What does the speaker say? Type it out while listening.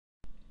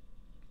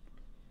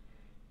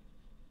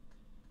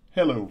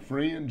Hello,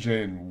 friends,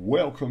 and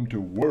welcome to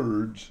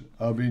Words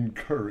of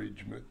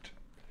Encouragement,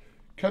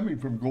 coming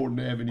from Gordon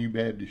Avenue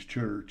Baptist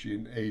Church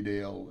in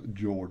Adel,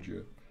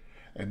 Georgia.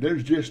 And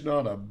there's just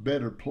not a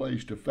better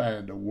place to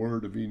find a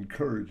word of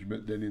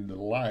encouragement than in the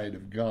light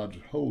of God's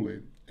holy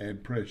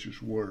and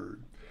precious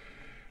Word.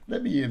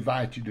 Let me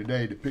invite you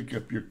today to pick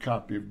up your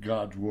copy of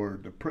God's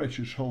Word, the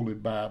precious Holy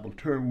Bible.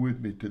 Turn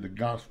with me to the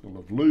Gospel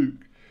of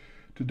Luke.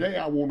 Today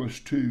I want us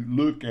to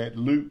look at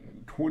Luke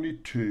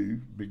 22,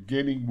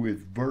 beginning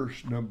with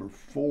verse number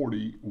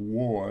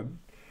 41,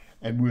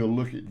 and we'll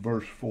look at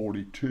verse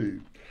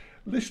 42.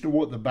 Listen to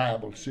what the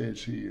Bible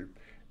says here.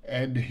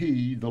 And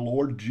he, the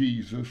Lord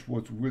Jesus,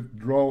 was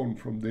withdrawn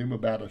from them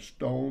about a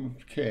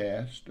stone's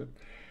cast,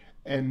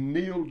 and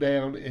kneeled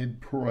down and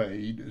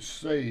prayed,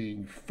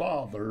 saying,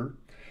 Father,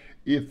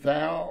 if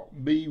thou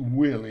be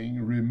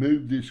willing,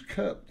 remove this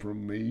cup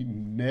from me.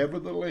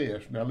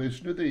 Nevertheless, now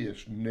listen to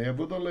this,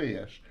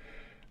 nevertheless,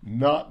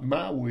 not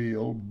my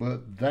will,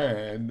 but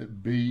thine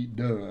be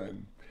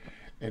done.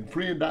 And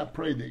friend, I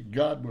pray that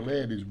God will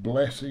add his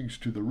blessings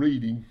to the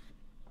reading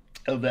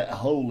of that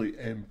holy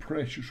and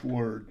precious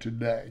word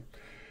today.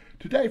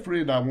 Today,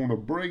 friend, I want to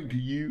bring to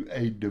you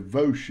a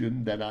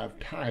devotion that I've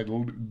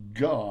titled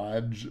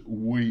God's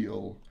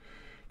Will.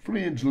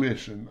 Friends,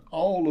 listen,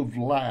 all of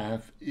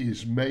life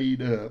is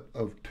made up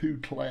of two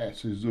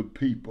classes of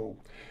people.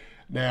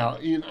 Now,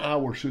 in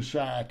our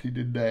society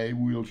today,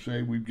 we'll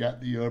say we've got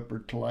the upper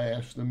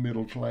class, the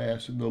middle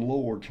class, and the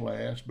lower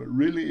class, but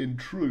really and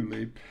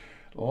truly,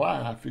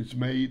 life is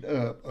made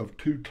up of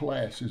two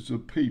classes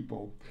of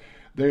people.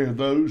 There are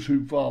those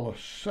who follow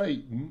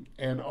Satan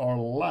and are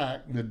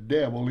like the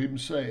devil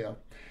himself.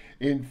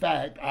 In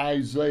fact,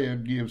 Isaiah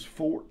gives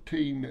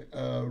 14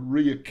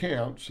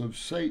 recounts of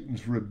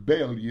Satan's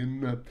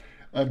rebellion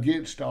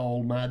against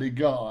Almighty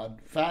God.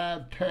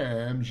 5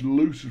 times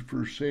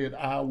Lucifer said,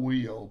 I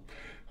will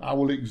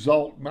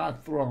exalt my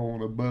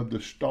throne above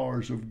the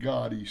stars of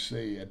God, he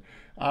said.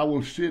 I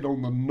will sit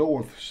on the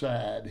north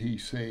side, he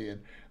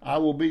said. I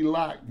will be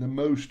like the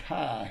Most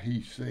High,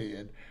 he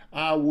said.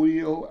 I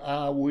will.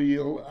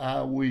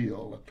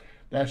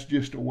 That's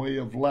just a way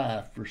of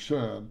life for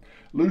some.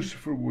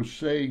 Lucifer was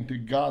saying to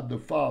God the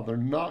Father,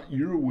 not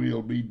your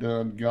will be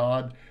done,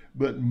 God,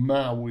 but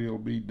my will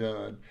be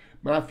done.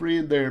 My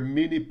friend, there are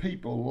many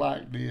people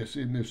like this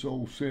in this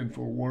old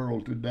sinful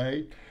world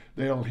today.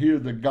 They'll hear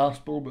the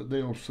gospel, but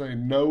they'll say,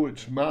 no,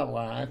 it's my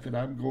life, and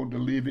I'm going to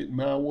live it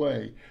my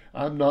way.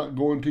 I'm not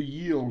going to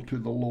yield to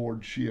the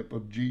lordship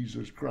of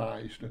Jesus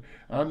Christ.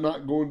 I'm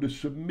not going to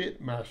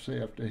submit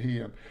myself to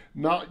him.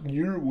 Not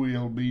your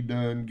will be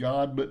done,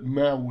 God, but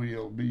my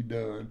will be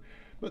done.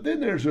 But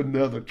then there's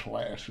another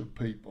class of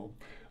people.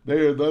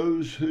 There are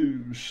those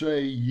who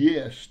say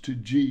yes to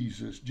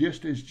Jesus,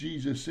 just as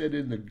Jesus said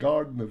in the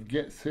Garden of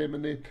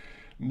Gethsemane,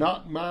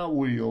 not my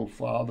will,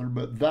 Father,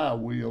 but thy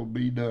will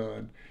be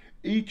done.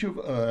 Each of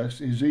us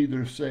is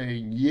either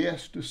saying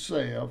yes to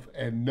self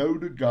and no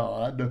to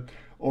God,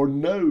 or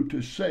no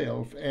to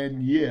self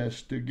and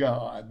yes to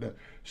God.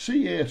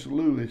 C.S.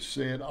 Lewis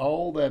said,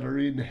 all that are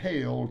in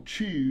hell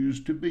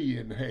choose to be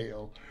in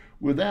hell.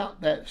 Without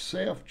that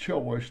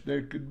self-choice,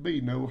 there could be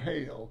no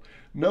hell.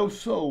 No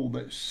soul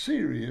that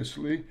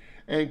seriously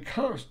and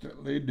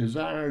constantly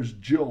desires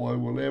joy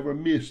will ever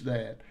miss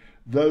that.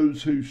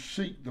 Those who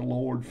seek the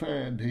Lord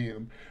find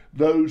him.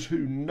 Those who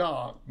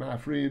knock, my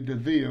friend, to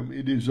them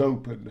it is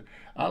opened.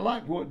 I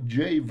like what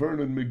J.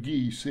 Vernon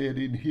McGee said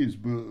in his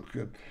book.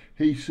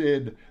 He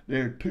said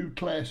there are two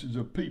classes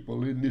of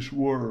people in this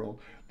world,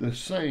 the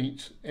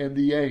saints and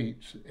the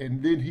ain'ts.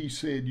 And then he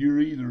said,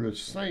 you're either a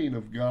saint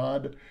of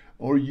God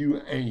or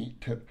you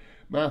ain't.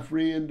 My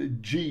friend,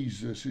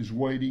 Jesus is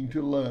waiting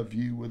to love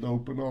you with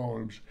open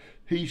arms.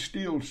 He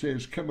still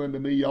says, come unto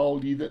me,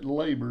 all ye that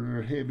labor and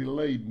are heavy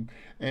laden,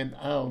 and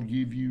I'll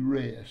give you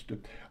rest.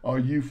 Are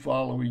you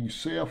following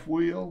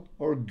self-will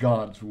or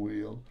God's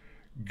will?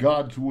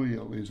 God's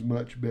will is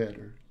much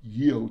better.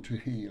 Yield to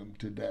him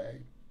today.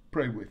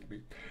 Pray with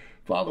me.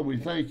 Father, we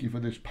thank you for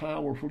this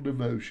powerful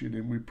devotion,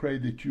 and we pray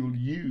that you'll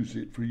use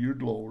it for your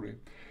glory.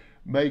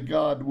 May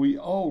God, we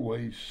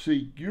always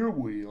seek your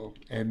will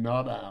and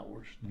not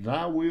ours.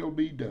 Thy will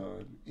be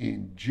done.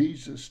 In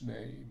Jesus'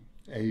 name,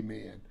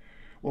 amen.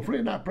 Well,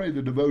 friend, I pray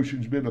the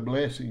devotion's been a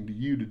blessing to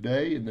you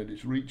today and that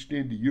it's reached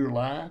into your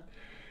life.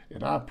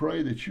 And I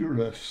pray that you're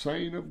a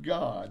saint of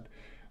God.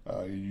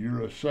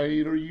 You're a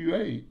saint or you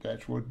ain't.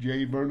 That's what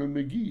J. Vernon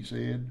McGee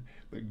said.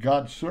 But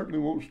God certainly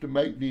wants to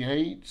make the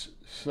ain'ts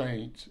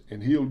saints,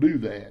 and he'll do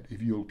that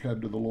if you'll come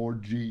to the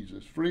Lord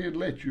Jesus. Friend,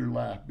 let your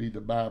life be the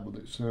Bible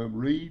that some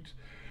reads.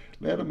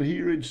 Let them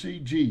hear and see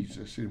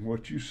Jesus in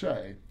what you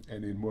say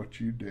and in what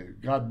you do.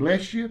 God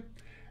bless you,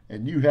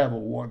 and you have a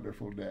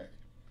wonderful day.